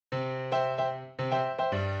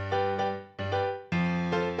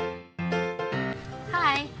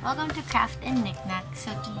Welcome to Craft and Knickknack. So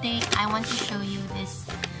today I want to show you this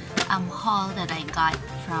haul that I got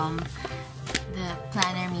from the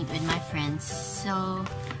planner meet with my friends. So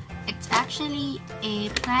it's actually a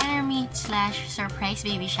planner meet slash surprise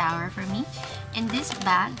baby shower for me. And this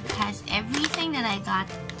bag has everything that I got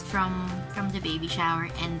from the baby shower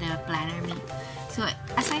and the planner meet. So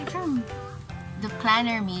aside from the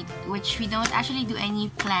planner meet, which we don't actually do any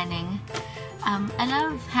planning, I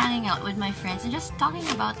love hanging out with my friends and just talking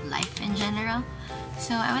about life in general.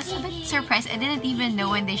 So I was a bit surprised. I didn't even know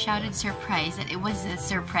when they shouted surprise that it was a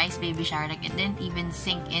surprise baby shower. Like, it didn't even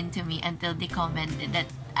sink into me until they commented that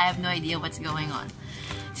I have no idea what's going on.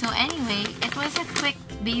 So anyway, it was a quick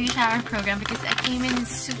baby shower program because I came in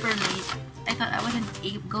super late. I thought I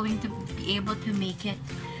wasn't going to be able to make it,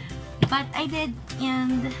 but I did,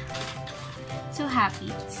 and so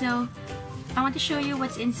happy. So I want to show you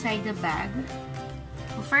what's inside the bag.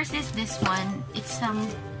 Well, first is this one. It's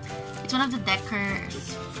one of the decors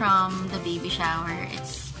from the baby shower.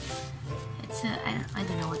 It's a I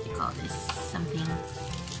don't know what you call this, something,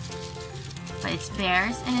 but it's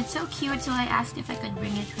bears and it's so cute. So I asked if I could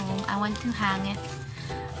bring it home. I want to hang it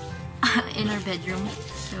in our bedroom.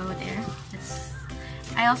 So there.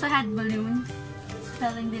 I also had balloons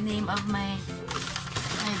spelling the name of my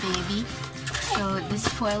baby. So this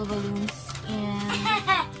foil balloons and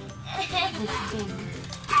this big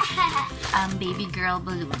baby girl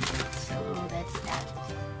balloon. So that's that.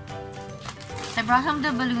 I brought home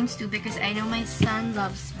the balloons too because I know my son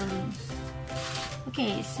loves balloons.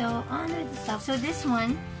 Okay, so on with the stuff. So this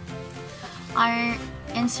one are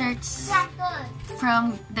inserts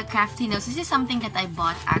from the crafty notes. This is something that I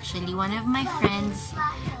bought actually. One of my friends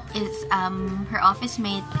is her office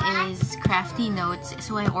mate is crafty notes,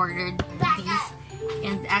 so I ordered these.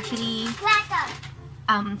 And actually,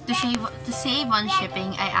 to save on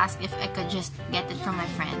shipping, I asked if I could just get it from my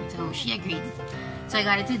friend. So she agreed. So I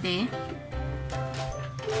got it today.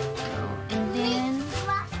 And then,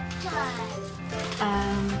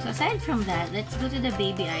 so aside from that, let's go to the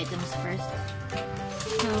baby items first.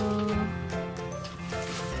 So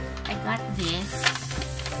I got this.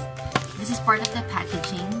 This is part of the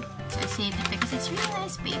packaging. So I saved it because it's really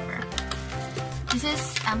nice paper. This is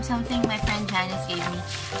something my friend Janice gave me.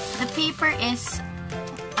 The paper is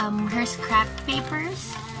her scrap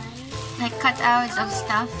papers, like cutouts of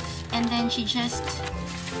stuff, and then she just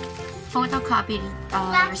photocopied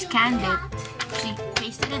or scanned it. She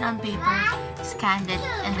pasted it on paper, scanned it,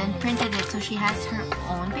 and then printed it so she has her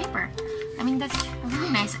own paper. I mean, that's a really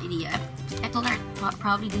nice idea. I told her I'd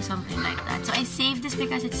probably do something like that. So I saved this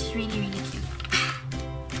because it's really, really cute.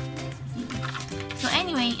 So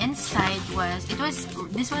anyway, inside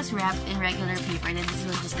this was wrapped in regular paper, and this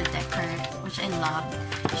was just the decor, which I loved.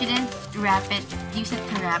 She didn't use it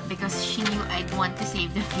to wrap because she knew I'd want to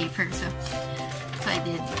save the paper, so I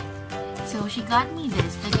did. So she got me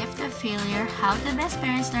this, The Gift of Failure, How the Best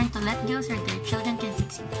Parents Learn to Let Go So Their Children Can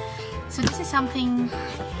Succeed. So this is something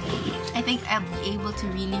I think I'll be able to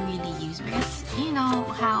really, really use because you know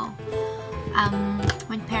how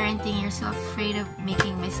when parenting you're so afraid of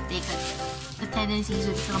making mistakes. The tendencies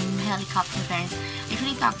would become helicopter parents. I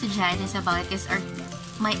usually talk to Janice about it because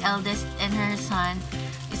my eldest and her son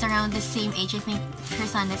is around the same age. I think her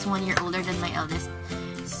son is 1 year older than my eldest.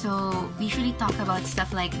 So we usually talk about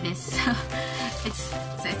stuff like this. it's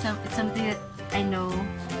something that I know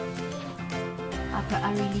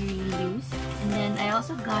I really, really use. And then I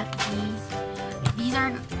also got these. These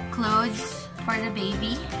are clothes for the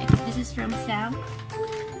baby. This is from Sam.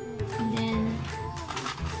 And then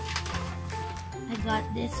I got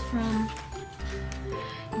this from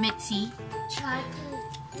Mitzi.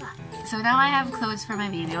 So now I have clothes for my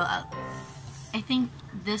baby. Well, I think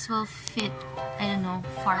this will fit, I don't know,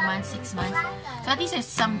 4 months, 6 months. So at least there's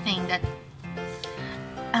something that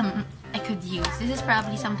I could use. This is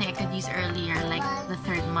probably something I could use earlier, like the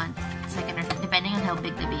 3rd month, 2nd or 3rd, depending on how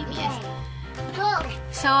big the baby is.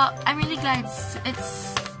 So I'm really glad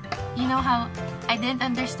it's you know how I didn't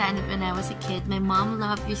understand it when I was a kid. My mom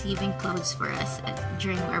loved receiving clothes for us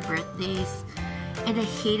during our birthdays, and I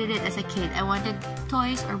hated it as a kid. I wanted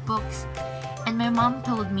toys or books, and my mom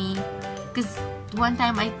told me, because one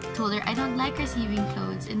time I told her I don't like receiving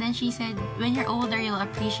clothes, and then she said, when you're older you'll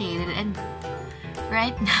appreciate it. And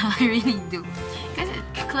right now I really do, because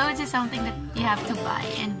clothes is something that you have to buy,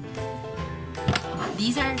 and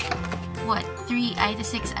these are what, 3 to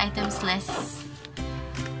 6 items less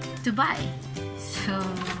to buy. So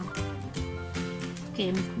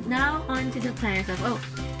okay, now on to the planner stuff. Oh,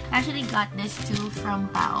 I actually got this too from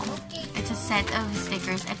Pao. It's a set of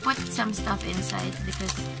stickers. I put some stuff inside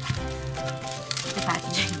because the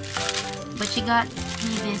packaging. But she got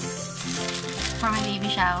me this for my baby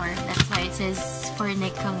shower. That's why it says for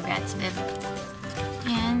Nick, congrats, Viv.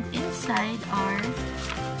 And inside are,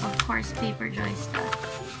 of course, Paper Joy stuff.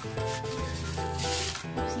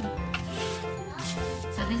 Oopsie.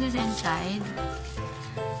 So this is inside.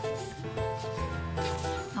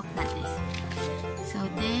 Oh, not this. So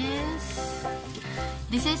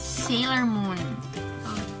this is Sailor Moon.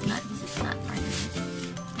 Oh, this is not part of it.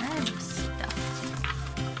 A lot of stuff.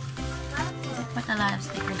 I put a lot of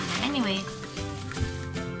stickers in there. Anyway.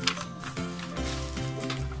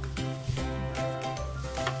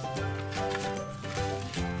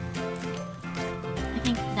 I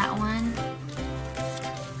think that one.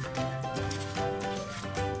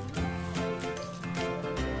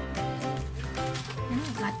 And I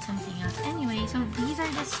got something else. Anyway, so these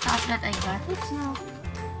are the stuff that I got. Oops, no.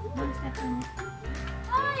 Don't step on it.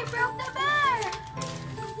 Oh, you broke the bear!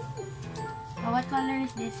 Oh, what color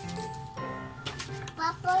is this?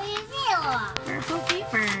 Purple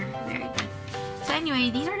paper. Very good. So anyway,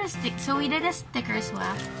 these are the sticks. So we did a sticker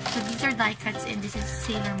swap. So these are die cuts and this is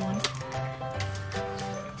Sailor Moon.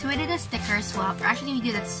 So we did a sticker swap. Or actually, we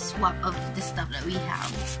did a swap of the stuff that we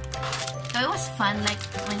have. So it was fun, like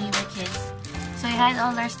when we were kids. So we had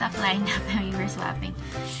all our stuff lined up and we were swapping.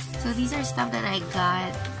 So these are stuff that I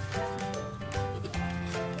got.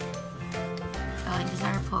 Oh, and these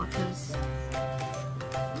are photos.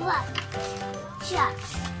 Look. Truck.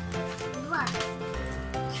 Look.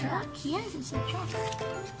 Truck? Yes, it's a truck.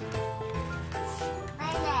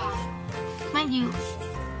 My leg. Mind you,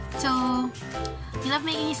 so we love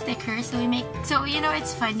making stickers. So we make, so you know,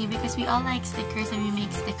 it's funny because we all like stickers and we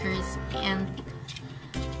make stickers, and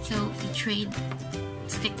so we trade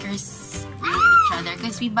stickers with each other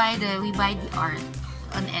because we buy the art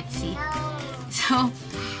on Etsy. No. So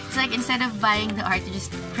it's like instead of buying the art, you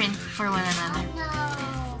just print for one another. No.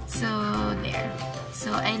 So there.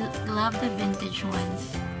 So I love the vintage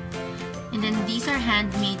ones. And then these are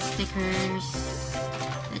handmade stickers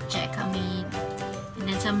that Jekka made. And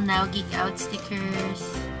then some Now Geek Out stickers.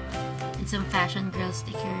 And some Fashion Girl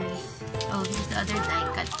stickers. Oh, here's the other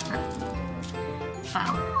die cut from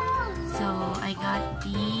Found. So I got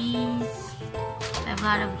these. I have a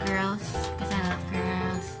lot of girls because I love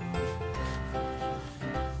girls.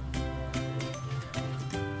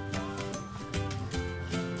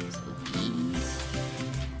 So these.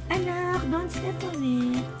 Anak, don't step on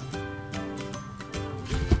it.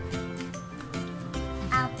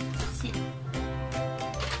 Out. Sit.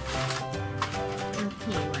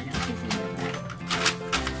 Okay, what else is in the back?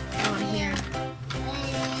 Oh, here.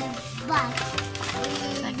 But.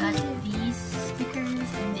 So I got these stickers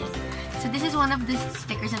and this. So this is one of the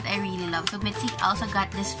stickers that I really love. So Mitzi also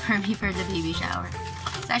got this for me for the baby shower.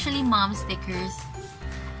 It's actually mom stickers.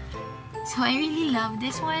 So I really love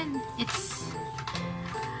this one.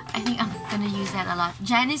 I think I'm gonna use that a lot.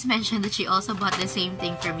 Janice mentioned that she also bought the same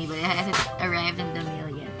thing for me, but it hasn't arrived in the mail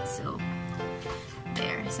yet. So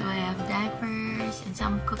there. So I have diapers and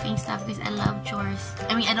some cooking stuff because I love chores.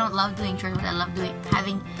 I mean, I don't love doing chores, but I love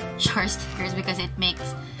having chore stickers because it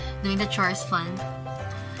makes doing the chores fun.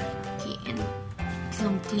 Okay, and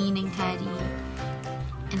some cleaning caddy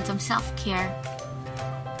and some self-care.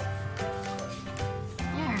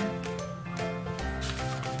 There.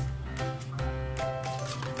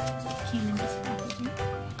 Came in this packaging.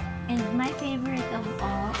 And my favorite of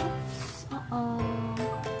all. Oops. Uh-oh.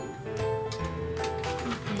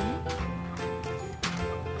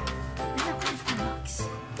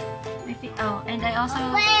 Oh, and I also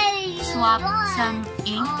swapped some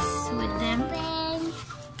inks with them.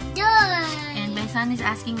 And my son is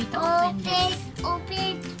asking me to open this.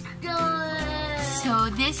 Open door. So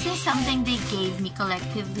this is something they gave me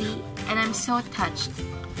collectively, and I'm so touched.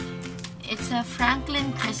 It's a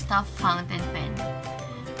Franklin Christoph fountain pen.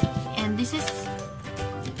 And this is...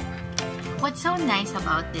 What's so nice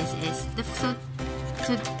about this is...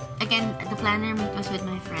 So again, the planner meet was with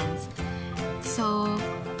my friends. So...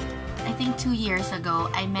 I think 2 years ago,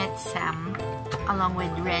 I met Sam along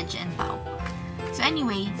with Reg and Pau. So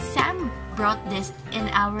anyway, Sam brought this in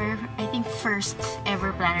our, I think, first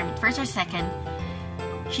ever planner meet, first or second.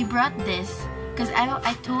 She brought this because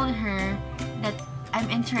I told her that I'm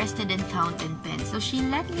interested in fountain pens. So she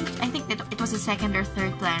let me, I think that it was the second or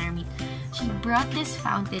third planner meet. She brought this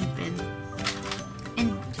fountain pen.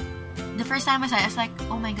 And the first time I saw it, I was like,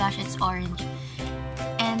 oh my gosh, it's orange.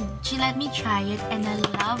 And she let me try it, and I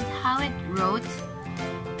loved how it wrote.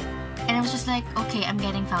 And I was just like, okay, I'm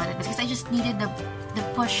getting fountain pens because I just needed the the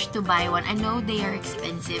push to buy one. I know they are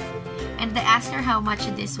expensive, and I asked her how much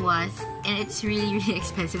this was, and it's really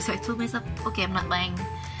expensive. So I told myself, okay, I'm not buying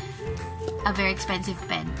a very expensive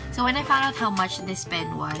pen. So when I found out how much this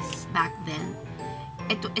pen was back then,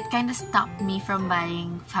 it kind of stopped me from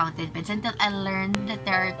buying fountain pens until I learned that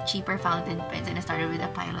there are cheaper fountain pens, and I started with a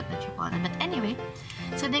Pilot na Triponon. But anyway,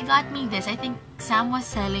 so they got me this. I think Sam was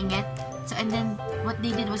selling it. So, and then what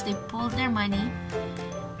they did was they pulled their money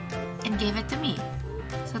and gave it to me.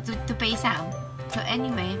 So to pay Sam. So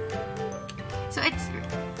anyway, so it's,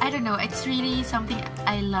 I don't know, it's really something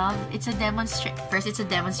I love. It's a it's a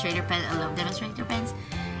demonstrator pen. I love demonstrator pens.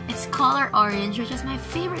 It's color orange, which is my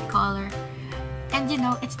favorite color. And you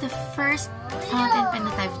know, it's the first fountain pen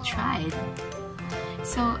that I've tried.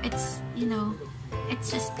 So it's, you know,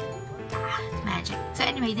 it's just magic. So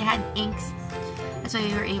anyway, they had inks. That's why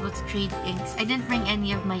we were able to trade inks. I didn't bring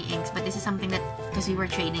any of my inks, but this is something that, because we were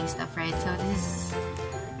trading stuff, right? So this is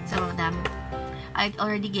some of them. I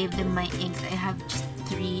already gave them my inks. I have just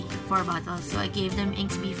 4 bottles. So I gave them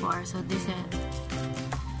inks before. So this is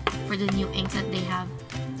for the new inks that they have.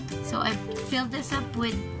 So I filled this up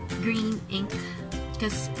with green ink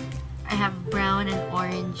because I have brown and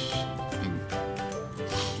orange and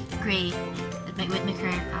gray with my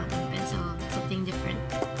current fountain pen. So something different.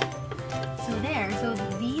 So there. So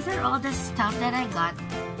these are all the stuff that I got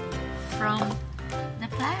from the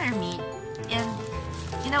planner meet. And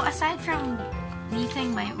you know, aside from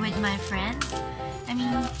meeting with my friends, I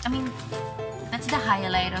mean that's the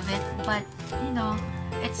highlight of it. But you know,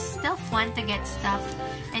 it's still fun to get stuff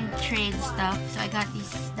and trade stuff. So I got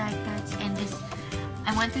these die cuts and this.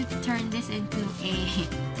 I want to turn this into a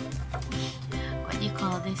what do you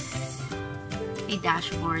call this? A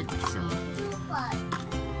dashboard. So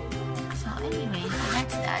anyway, so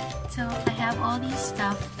that's that. So I have all these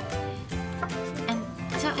stuff, and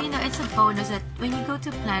so you know, it's a bonus that when you go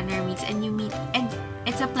to planner meets and you meet, and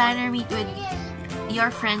it's a planner meet with your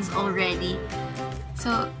friends already.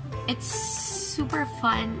 So it's super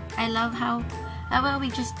fun. I love how we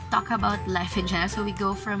just talk about life in general. So we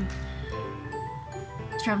go from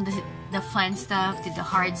the fun stuff to the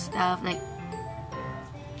hard stuff, like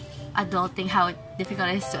adulting, how difficult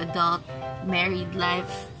it is to adult, married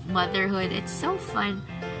life, motherhood. It's so fun,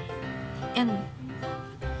 and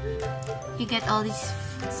you get all this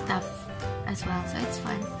stuff as well. So it's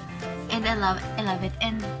fun, and I love it.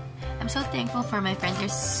 And I'm so thankful for my friends. They're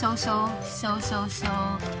so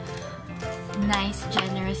nice,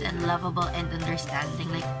 generous, and lovable, and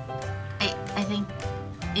understanding. Like I think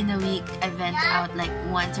in a week I vent out like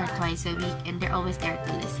once or twice a week, and they're always there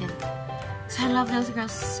to listen. So I love those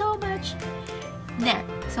girls so much. There.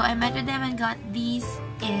 So I met with them and got these,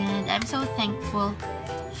 and I'm so thankful.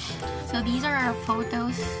 So these are our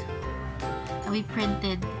photos that we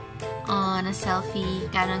printed on a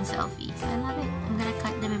Canon selfie. So I love it. I'm gonna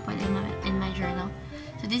cut them and put them in my journal.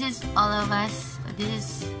 So this is all of us. This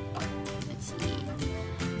is, let's see.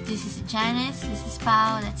 This is Janice. This is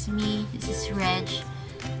Pao. That's me. This is Reg,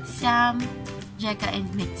 Sam, Jeka,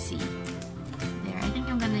 and Mitzi. There. I think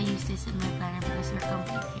I'm gonna use this in my planner because we're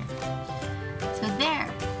complete here. So there.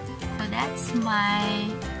 So that's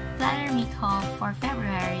my planner meet haul for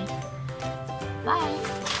February.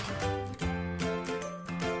 Bye!